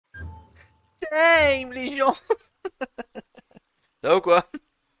Game, les gens. Ça va ou quoi?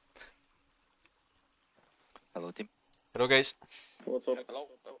 Hello team. Hello guys. What's up?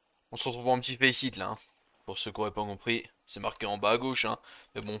 On se retrouve pour un petit FACEIT là. Hein. Pour ceux qui n'auraient pas compris, c'est marqué en bas à gauche. Hein.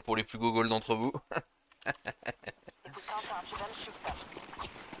 Mais bon, pour les plus gogoles d'entre vous.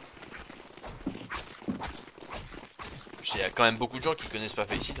 Il y a quand même beaucoup de gens qui connaissent pas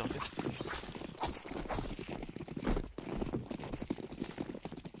FACEIT en fait.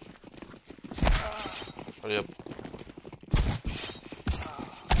 Allez hop.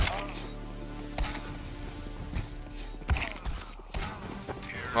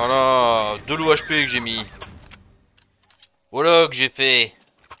 Voilà, 2 loups HP que j'ai mis. Voilà que j'ai fait.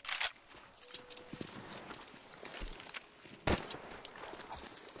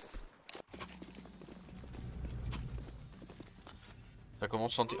 Ça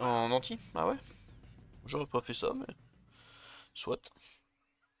commence en anti? Ah ouais? J'aurais pas fait ça, mais... Soit.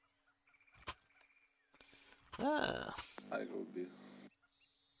 Ah. I go B.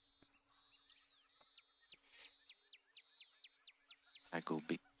 I go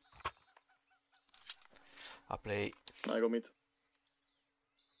B. À play. I go mid.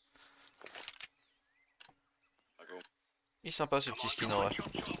 Il est sympa ce petit skin en vrai.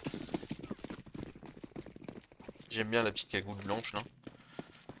 J'aime bien la petite cagoule blanche là.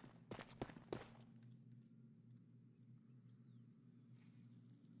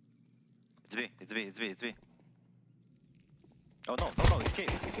 It's B, it's B, it's B, it's B. Oh no, it's cave.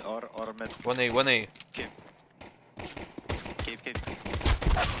 Or mid. 1A, 1A. Cave.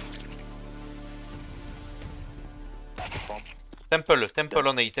 Bomb. Temple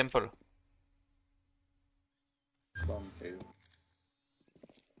on A, temple. Bomb cave.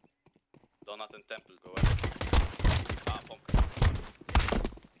 Donut and temple, go ahead. Ah, bomb.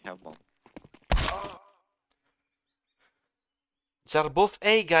 We have bomb. They're both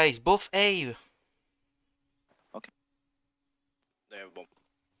A guys, both A. They have bomb.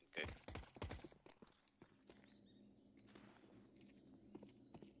 Okay.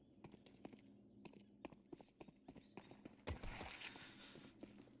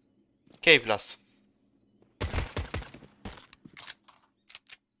 Cave last.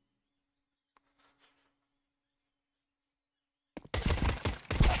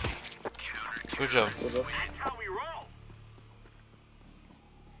 Good job. Good job.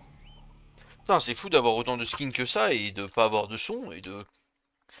 Putain, c'est fou d'avoir autant de skins que ça et de pas avoir de son et de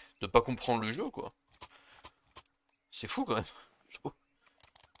pas comprendre le jeu quoi. C'est fou quand même. Je trouve.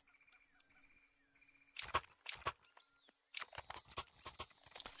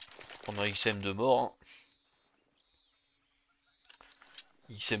 Prendre un XM de mort.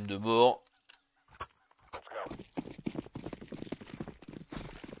 Hein. XM de mort.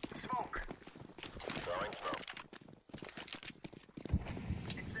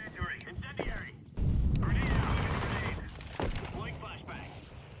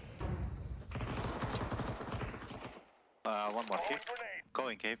 One more cave.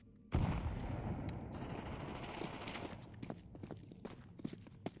 Going cave.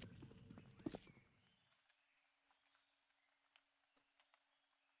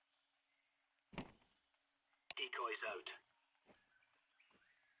 Decoys out.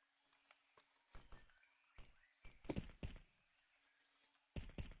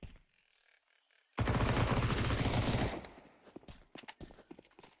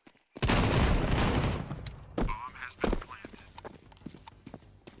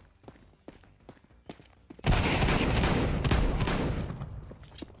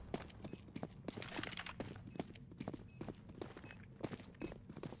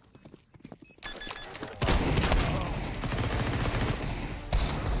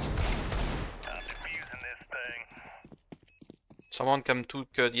 Someone come to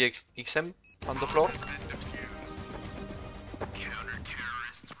the XM on the floor.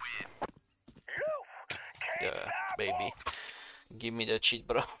 Yeah, baby. Give me the cheat,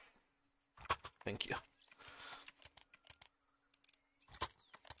 bro. Thank you.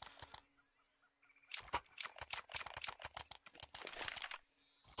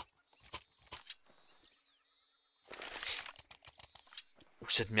 Ouh,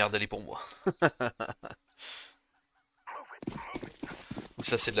 cette merde elle est pour moi. Ouh,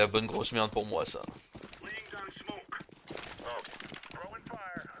 ça c'est de la bonne grosse merde pour moi ça.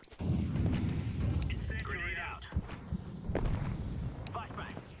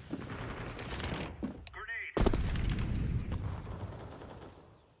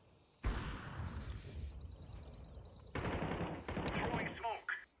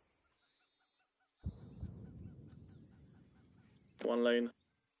 One lane.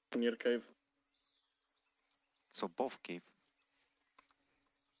 Near cave. So both cave.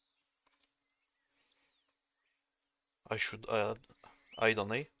 I should hide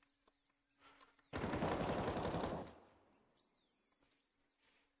on A.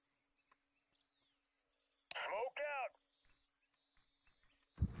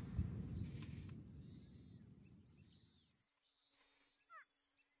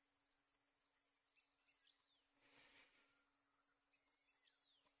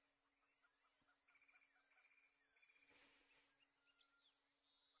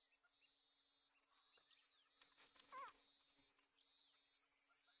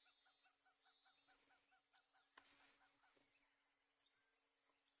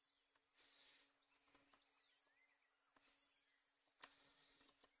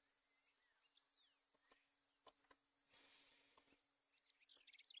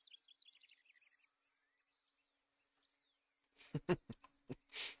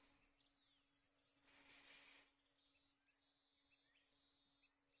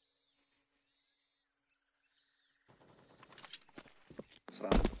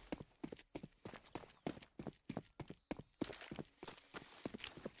 Sram.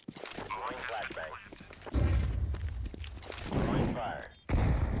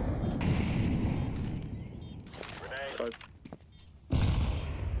 Side.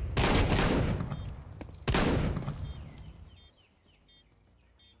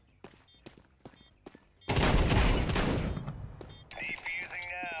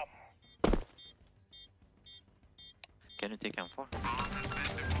 Can you take M4?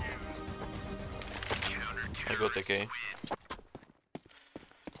 I got AK.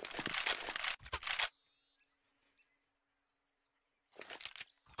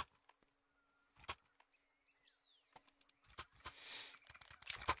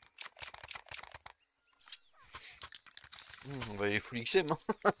 On va aller full XM.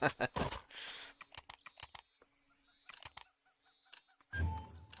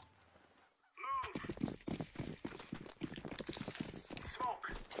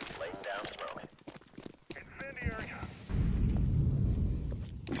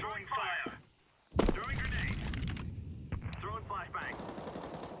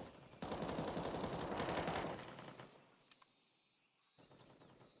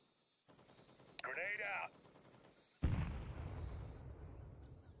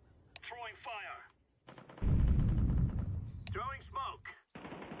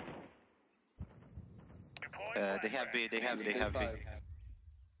 They have B, they have B.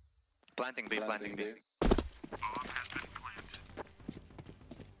 Planting B, planting B.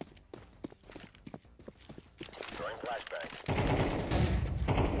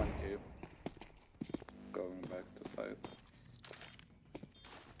 One cube. Going back to side.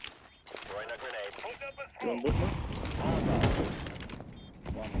 One boomer.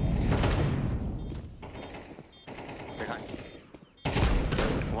 One more. Behind.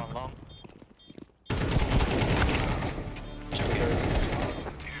 One long.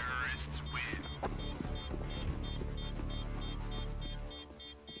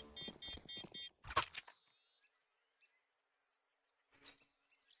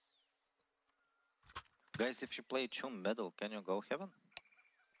 Guys, if you play Chum middle, can you go heaven?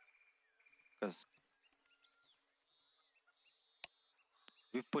 Because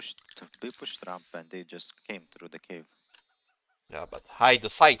we pushed ramp and they just came through the cave. Yeah, but hide the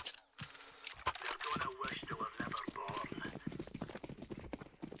sight.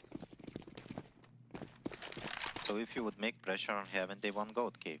 So if you would make pressure on heaven, they won't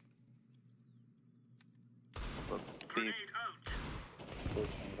go to cave. But be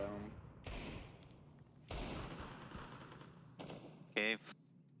Pushing down. cave.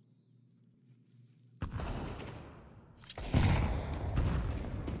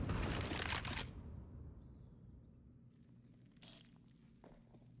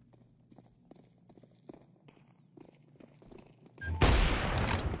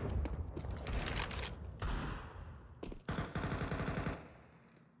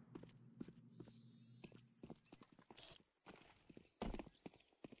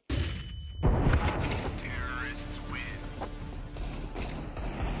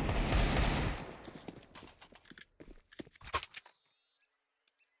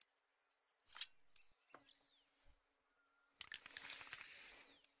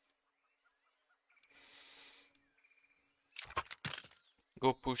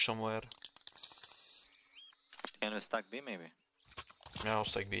 Go push somewhere. Can we stack B maybe? Yeah, I'll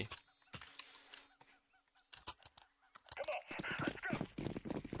stack B.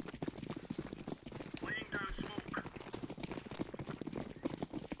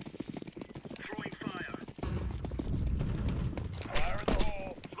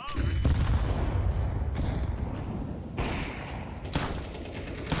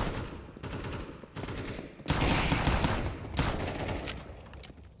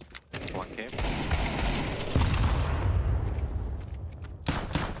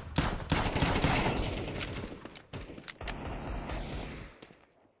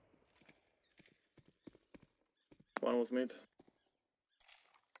 was mid.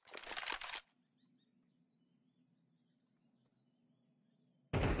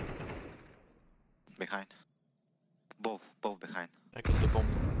 Behind. Both behind. I got the bomb.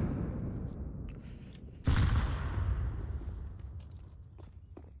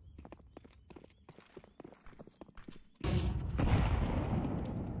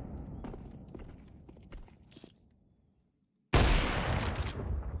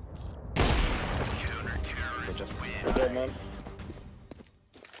 Good job, man.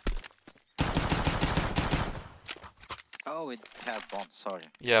 Oh, it had bomb, sorry.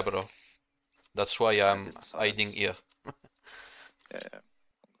 Yeah, bro. That's why I'm didn't saw hiding it. here. Yeah,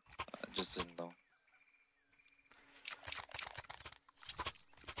 I just didn't know.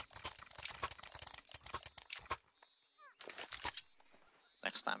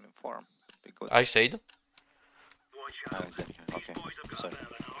 Next time inform. Be good. I said. Oh, okay, sorry.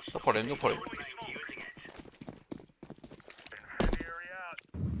 No problem, no problem.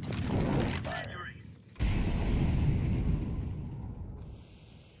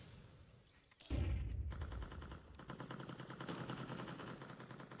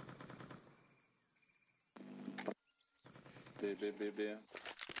 B.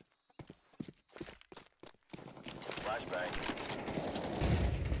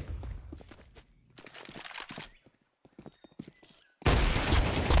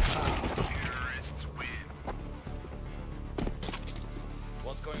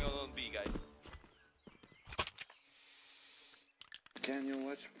 What's going on B, guys? Can you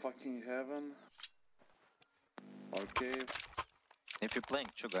watch fucking heaven? Or cave? If you're playing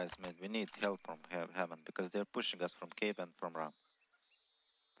two guys mid, we need help from heaven because they're pushing us from cave and from ramp.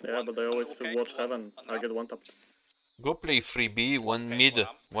 Yeah, but I always Okay, watch one heaven. on I ramp. get one tap. Go play 3B, one Okay, mid, one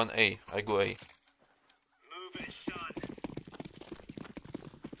up. one A. I go A.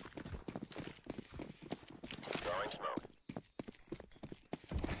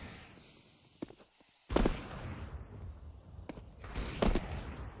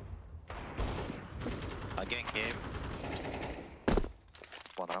 Again cave.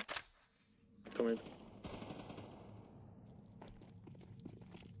 One ramp. To mid.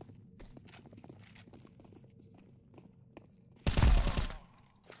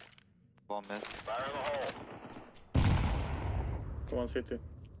 Bomb mid. To one city.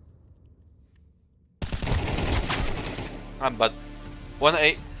 I'm bad. One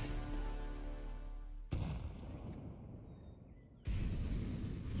A.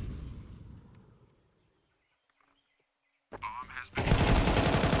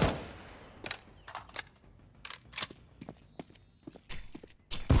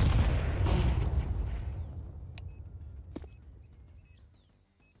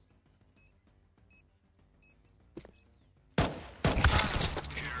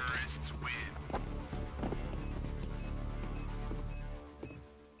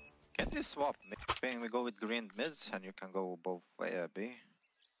 Can we swap? Maybe we go with green mids and you can go both A or B.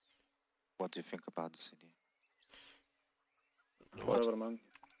 What do you think about this idea? What? Whatever, man.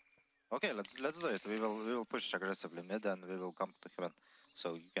 Okay, let's do it. We will push aggressively mid and we will come to heaven.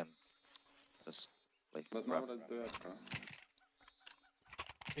 So you can just play. But now let's do it, bro.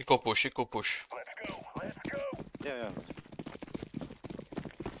 Eco push, eco push. Yeah.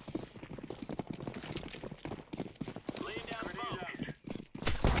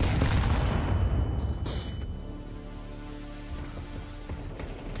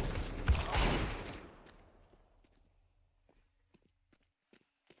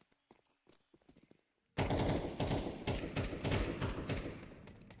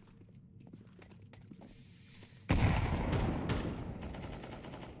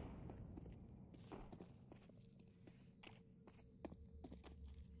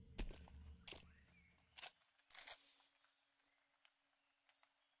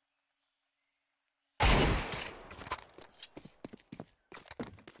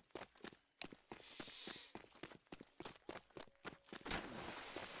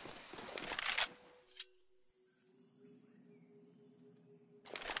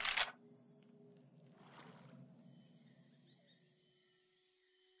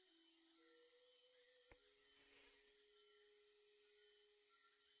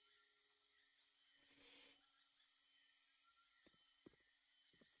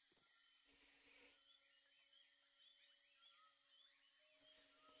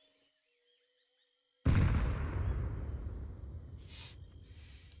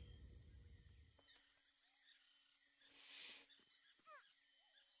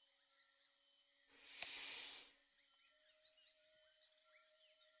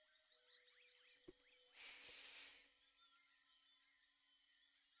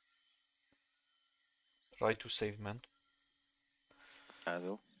 Try to save, man. I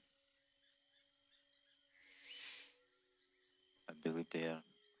will. I believe they are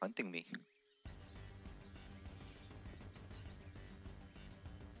hunting me.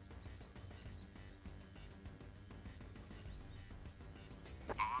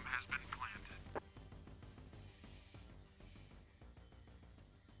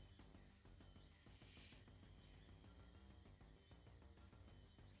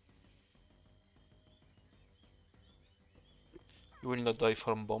 You will not die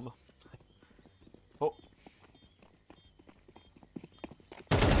from bomb. Oh.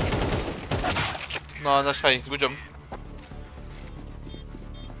 No, nice try. Good job.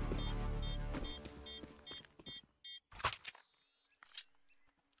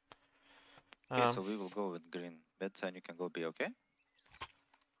 Okay, so we will go with green beds and you can go B, okay?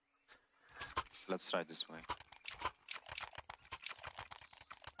 Let's try this way.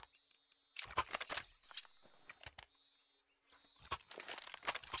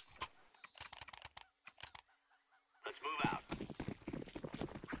 Let's move out.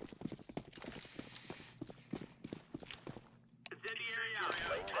 Incendiary out.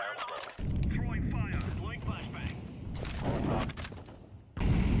 Laying down smoke. Throwing fire. Deploying flashbang.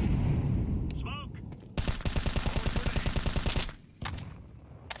 Smoke.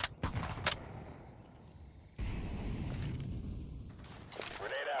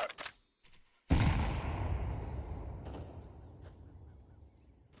 Grenade out.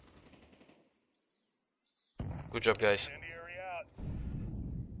 Good job, guys. Incendiary out.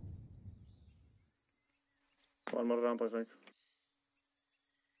 One more ramp, I think.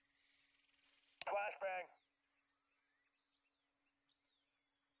 Flashbang.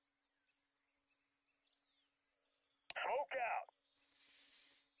 Smoke out.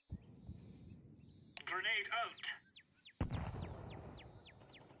 Grenade out.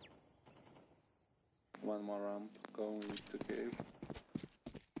 One more ramp going to cave.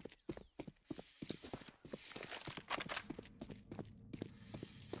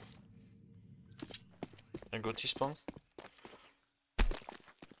 And go T-spawn.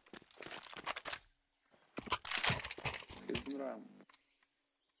 He's in ramp.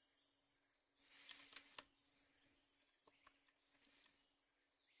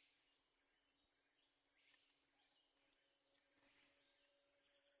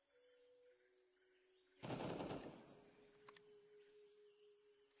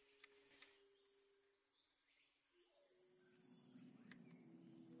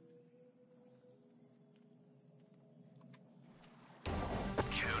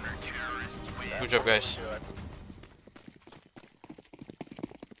 Good job, guys.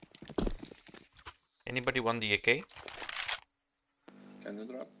 Anybody want the AK? Can you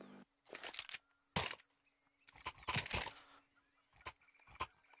drop?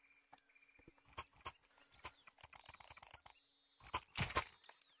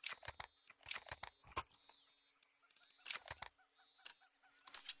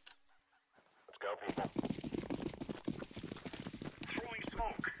 Let's go, people. Throwing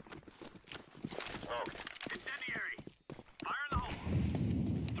smoke. Smoke. Incendiary. Fire in the hole.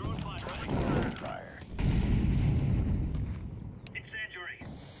 Throwing flashbang. Fire. Incendiary.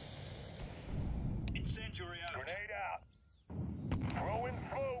 Incendiary out. Grenade out. Throwing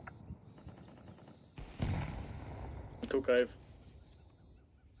smoke. Two cave.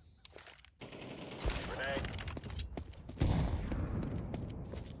 Grenade.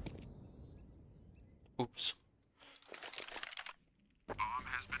 Oops.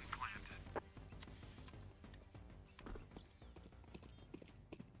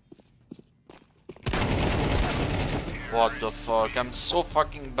 What the fuck? I'm so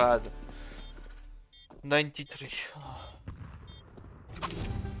fucking bad. 93.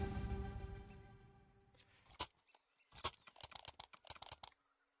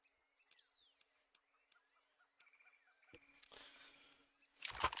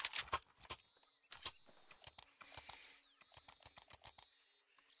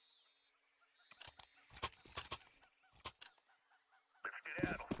 Let's get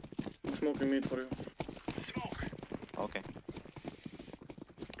out. Smoking mid for you. Okay.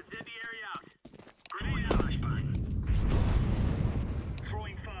 Incendiary out. Grenade out. Flashbang.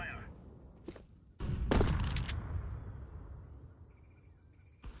 Throwing fire.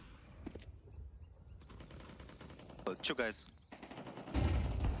 Two guys.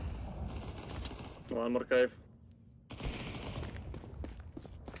 One more cave.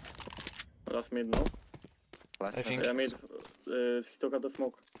 Last mid, no? Last I think- Yeah, mid. He took out the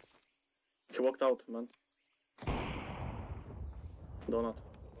smoke. He walked out, man. Donut.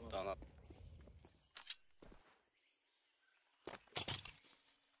 Donut.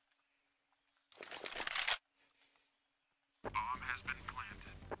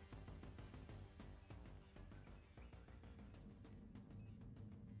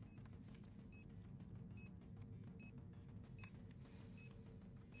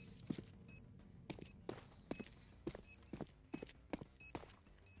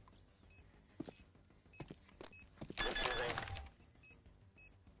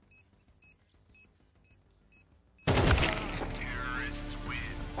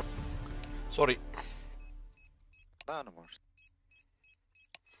 Sorry. Ah, no more.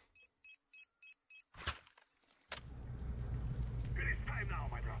 It is time now,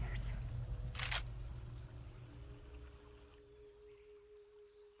 my brothers.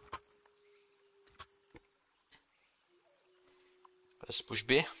 Let's push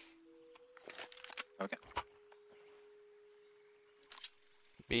B. Okay.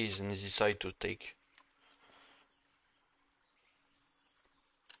 B is an easy side to take.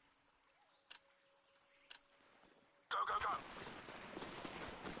 Go, go, go.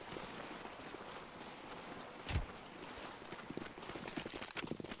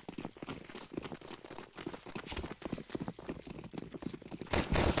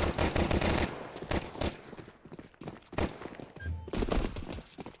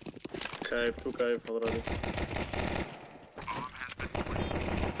 Cave, 2 cave already.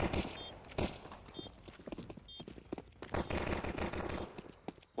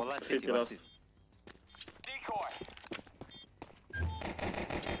 One last City city, last last. city. Decoy.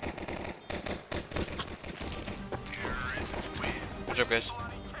 Good job, guys.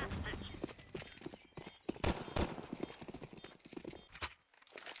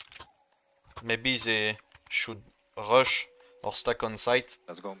 Maybe they should rush or stack on site.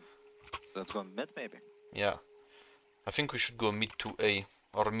 Let's go mid maybe. Yeah. I think we should go mid to A.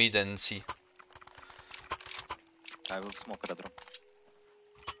 Or mid and C. I will smoke red room.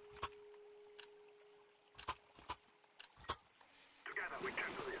 Together we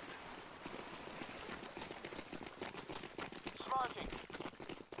can do this. Smoking.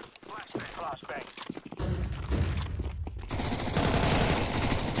 Flashbang.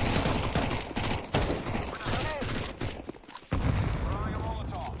 Throwing a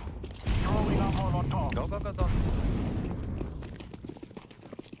Molotov. Throwing a Molotov. Go, go, go, go.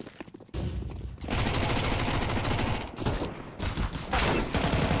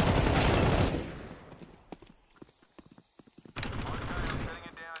 Setting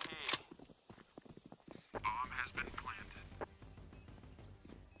it down here. Bomb has been planted.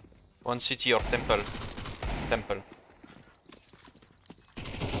 One city or temple. Temple.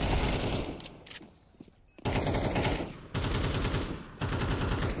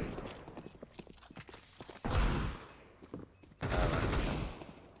 Last.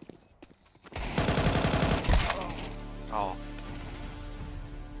 Oh.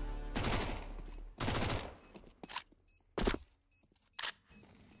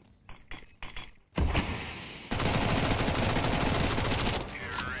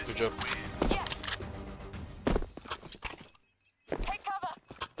 Good job.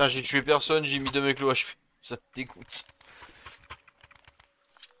 Putain, j'ai tué personne, j'ai mis 2 mecs low HP. Ça me dégoûte.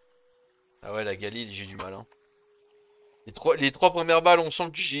 Ah ouais, la Galil, j'ai du mal. Hein. Les trois premières balles, on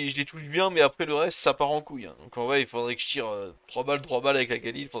sent que je les touche bien, mais après le reste, ça part en couille. Hein. Donc en vrai, il faudrait que je tire 3 balles avec la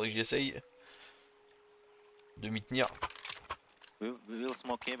Galil. Il faudrait que j'essaye de m'y tenir. We will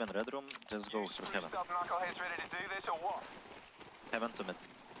smoke cave and red room. Just go through heaven. Stop knuckleheads ready to do this or what? Heaven to mid.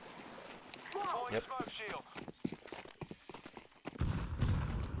 Deploying Yep. smoke shield.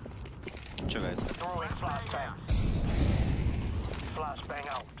 Two guys. Throwing flashbang. Flashbang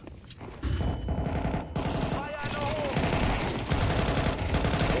out. Fire in the hole.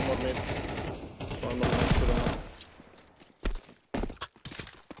 One more mid. One more next to the map.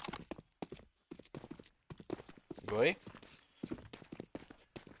 Go away.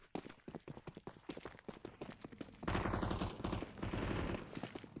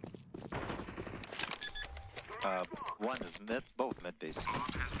 One is mid, both mid base.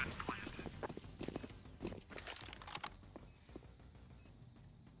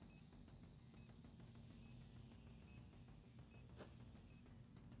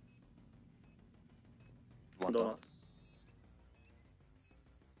 One Donut. donut.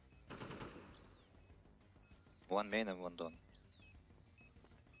 One main and one donut.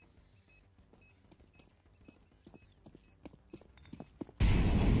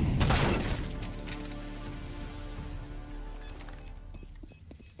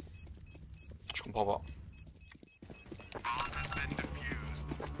 Je comprends pas.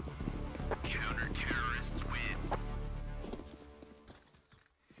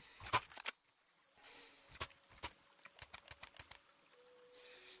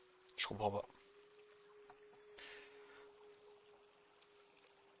 Je comprends pas.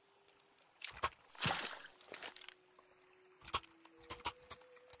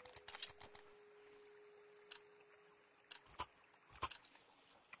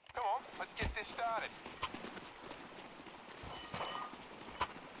 Come on, let's get this started.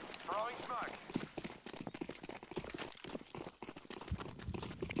 Throwing smoke.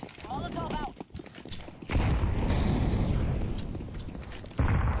 Molotov out.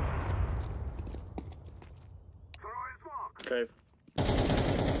 Cave.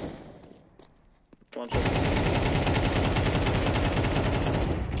 One shot.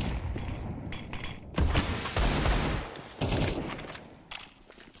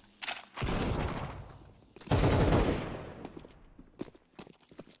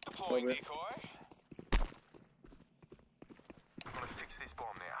 Deploying Okay. decoy. I'm gonna fix this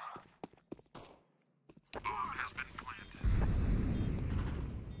bomb now. Bomb has been planted.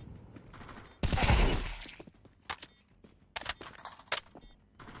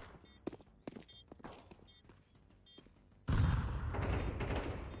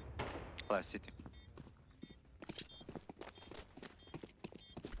 Last city.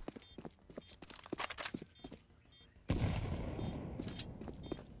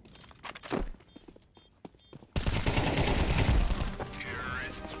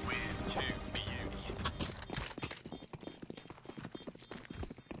 Terrorists win. 2 PEU.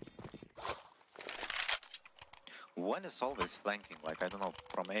 One is always flanking, like I don't know,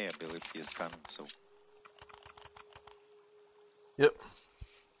 from A I believe he is coming, so Yep.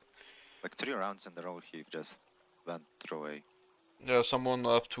 like 3 rounds in a row he just went through A. Yeah, someone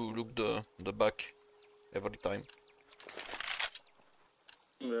have to look the back every time.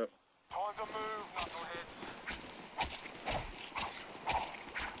 Yeah. Time to move, knuckleheads.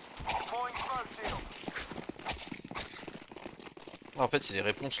 Deploying smoke shield. En fait, c'est les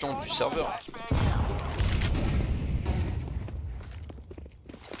réponses lentes du serveur. Flashbang out.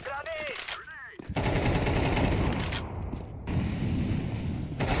 Grenade!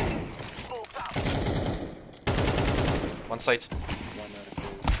 Smoke's out. One side. One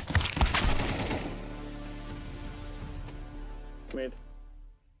cave. Mid.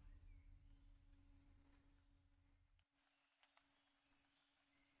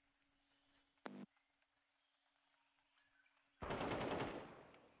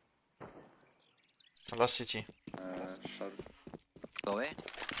 Last city. Short. Go A?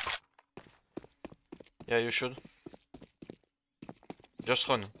 Yeah, you should. Just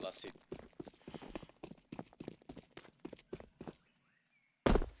run. Last hit.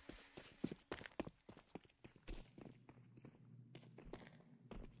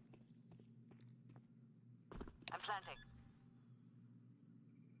 I'm planting.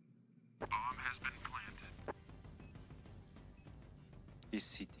 Bomb has been planted. He's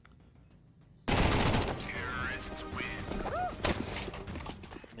city. Terrorists win.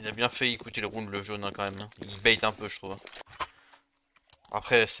 Il a bien fait écouter le round le jaune hein, quand même. Il bait un peu je trouve.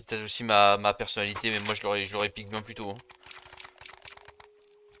 Après c'est peut-être aussi ma personnalité mais moi je l'aurais piqué bien plus tôt. Hein.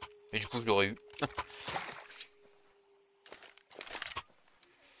 Et du coup je l'aurais eu.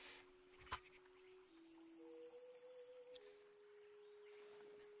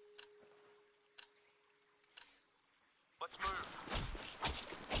 Let's move.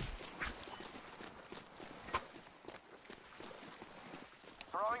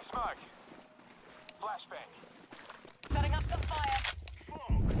 Throwing smoke. Flashbang. Setting up some fire.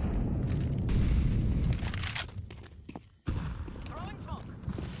 Throwing smoke.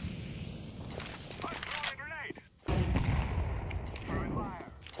 I'm throwing a grenade. Throwing fire.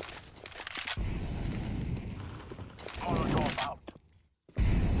 Molotov out.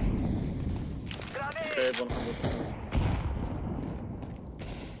 Grenade! Cave 100%.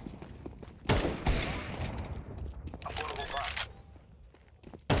 Affordable fire.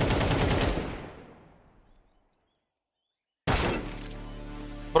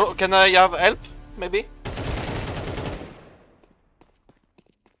 Bro, can I have help? Maybe?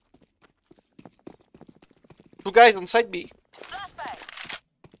 Two guys on side B. Flashbang.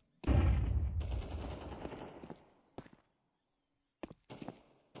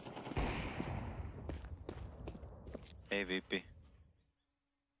 AVP.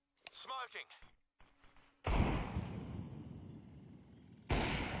 Smoking.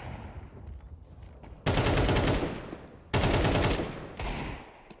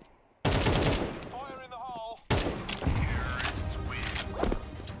 Fire in the hole. Terrorists win.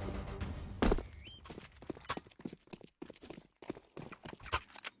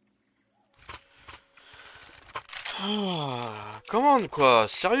 Ah, commande quoi,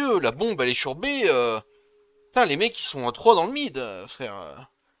 sérieux, la bombe elle est sur B. Putain, les mecs ils sont à 3 dans le mid, frère.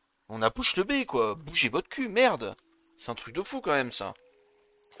 On a push le B quoi, bougez votre cul, merde. C'est un truc de fou quand même ça.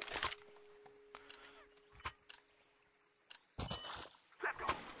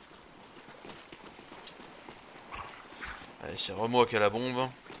 Allez, c'est moi qui a la bombe.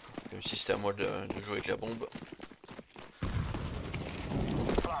 Comme si c'était à moi de jouer avec la bombe.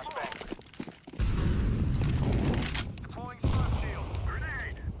 Flashbang. Deploying smoke shield.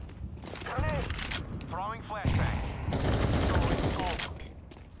 Grenade. Grenade. Throwing flashbang. Throwing smoke.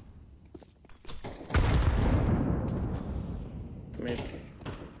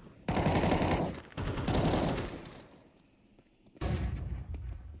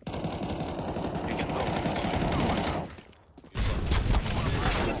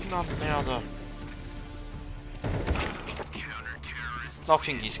 Non, merde.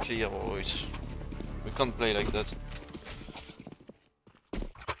 Nothing is clear, boys. We can't play like that.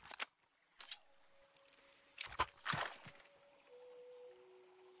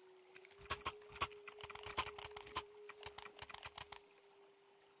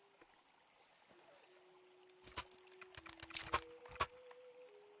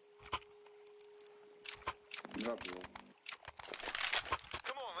 Drop bro.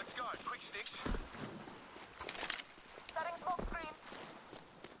 Come on, let's go. Quick sticks. Setting smoke screen.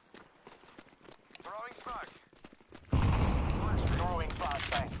 Throwing smoke. Throwing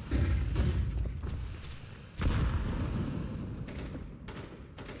flashbang.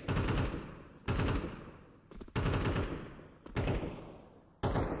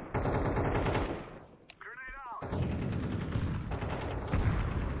 Grenade out.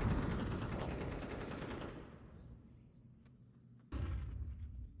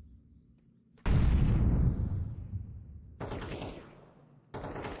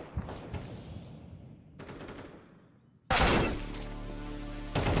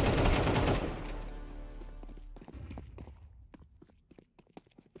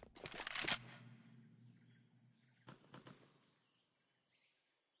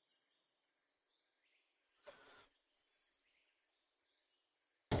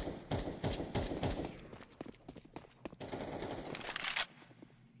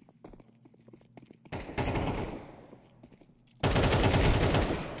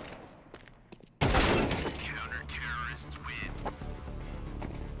 Counter-terrorists win.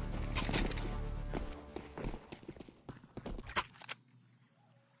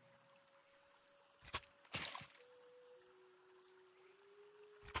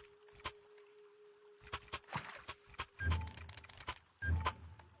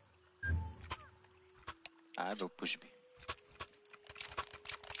 I will push B.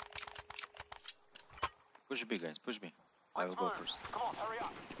 Push B, guys, push B. I will go first. Come on, hurry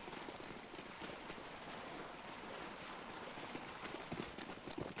up.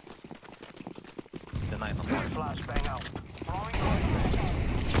 The knife on point. Flashbang out. Throwing flashbang.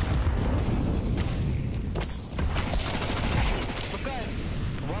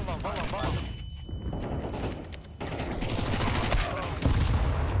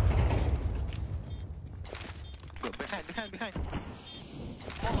 Go, behind.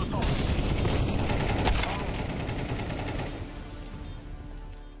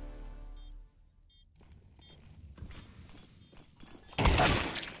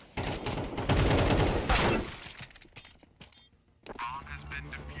 Bomb has been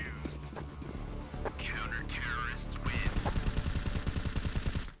defused. Counter-terrorists win.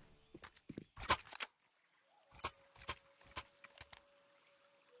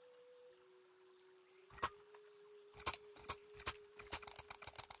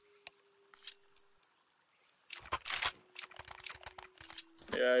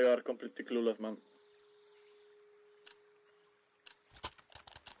 Yeah, you are completely clueless, man.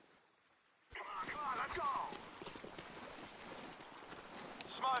 Come on, let's go.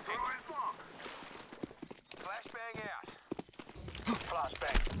 Smoking. Flashbang out.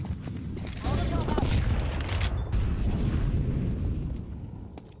 Flashbang. Molotov out.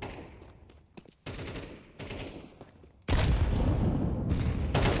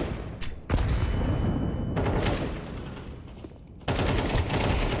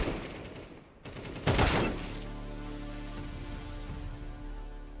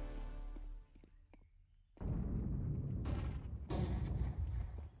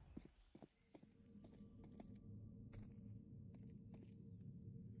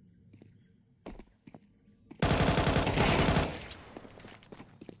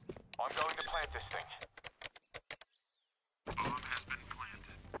 I'm going to plant this thing. Bomb has been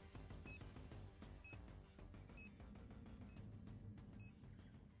planted.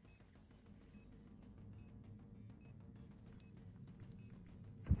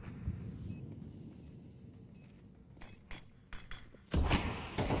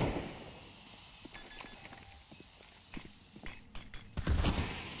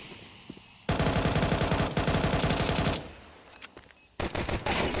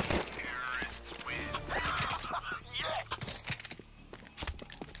 Terrorists win. Yes!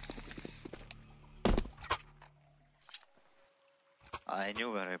 I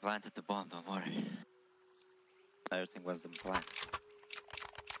knew where I planted the bomb, don't worry. Everything was the plan.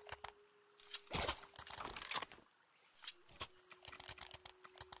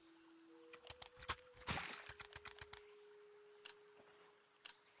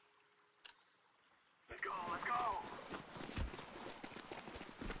 Let's go, let's go!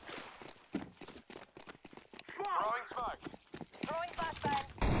 Throwing smoke. Throwing flashbang.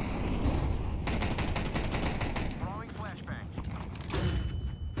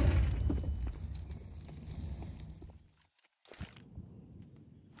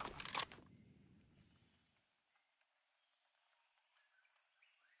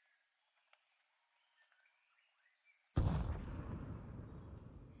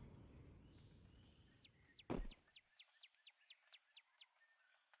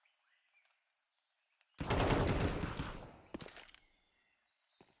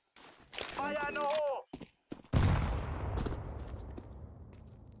 Fire in the hole!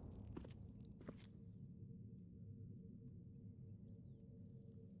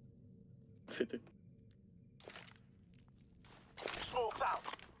 City. Smoke's out.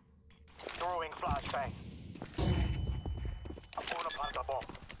 Throwing flashbang. Opponent plant a bomb.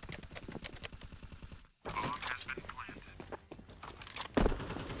 Bomb has been planted.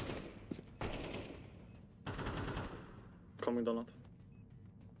 Coming donut.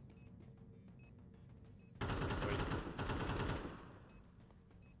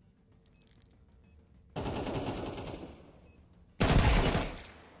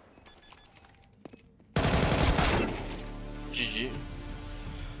 GG.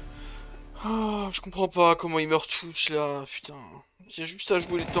 Ah, je comprends pas comment ils meurent tous là, putain. Il y a juste à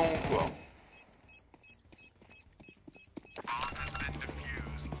jouer les temps quoi.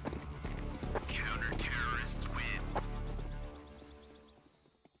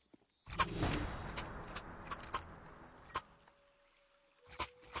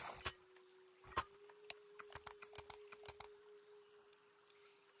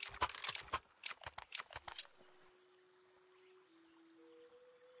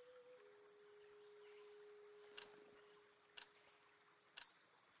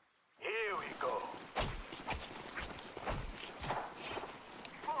 Here we go.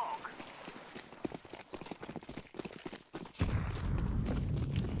 Smoke.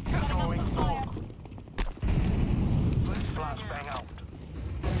 Throwing smoke. Let's flashbang out.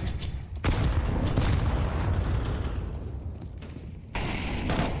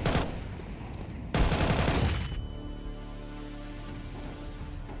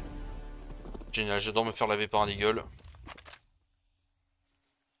 Génial, j'adore me faire laver par un eagle.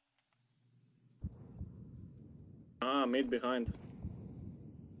 Ah, mid behind.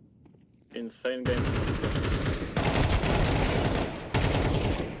 Insane game.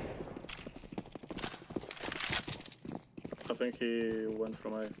 I think he went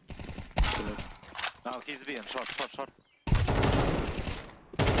from A. No, he's being short.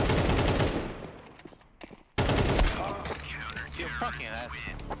 You fucking ass.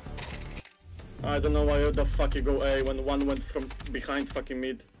 I don't know why the fuck you go A when one went from behind fucking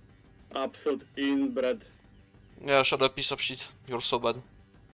mid. Absolute inbred. Yeah, shut up, piece of shit. You're so bad.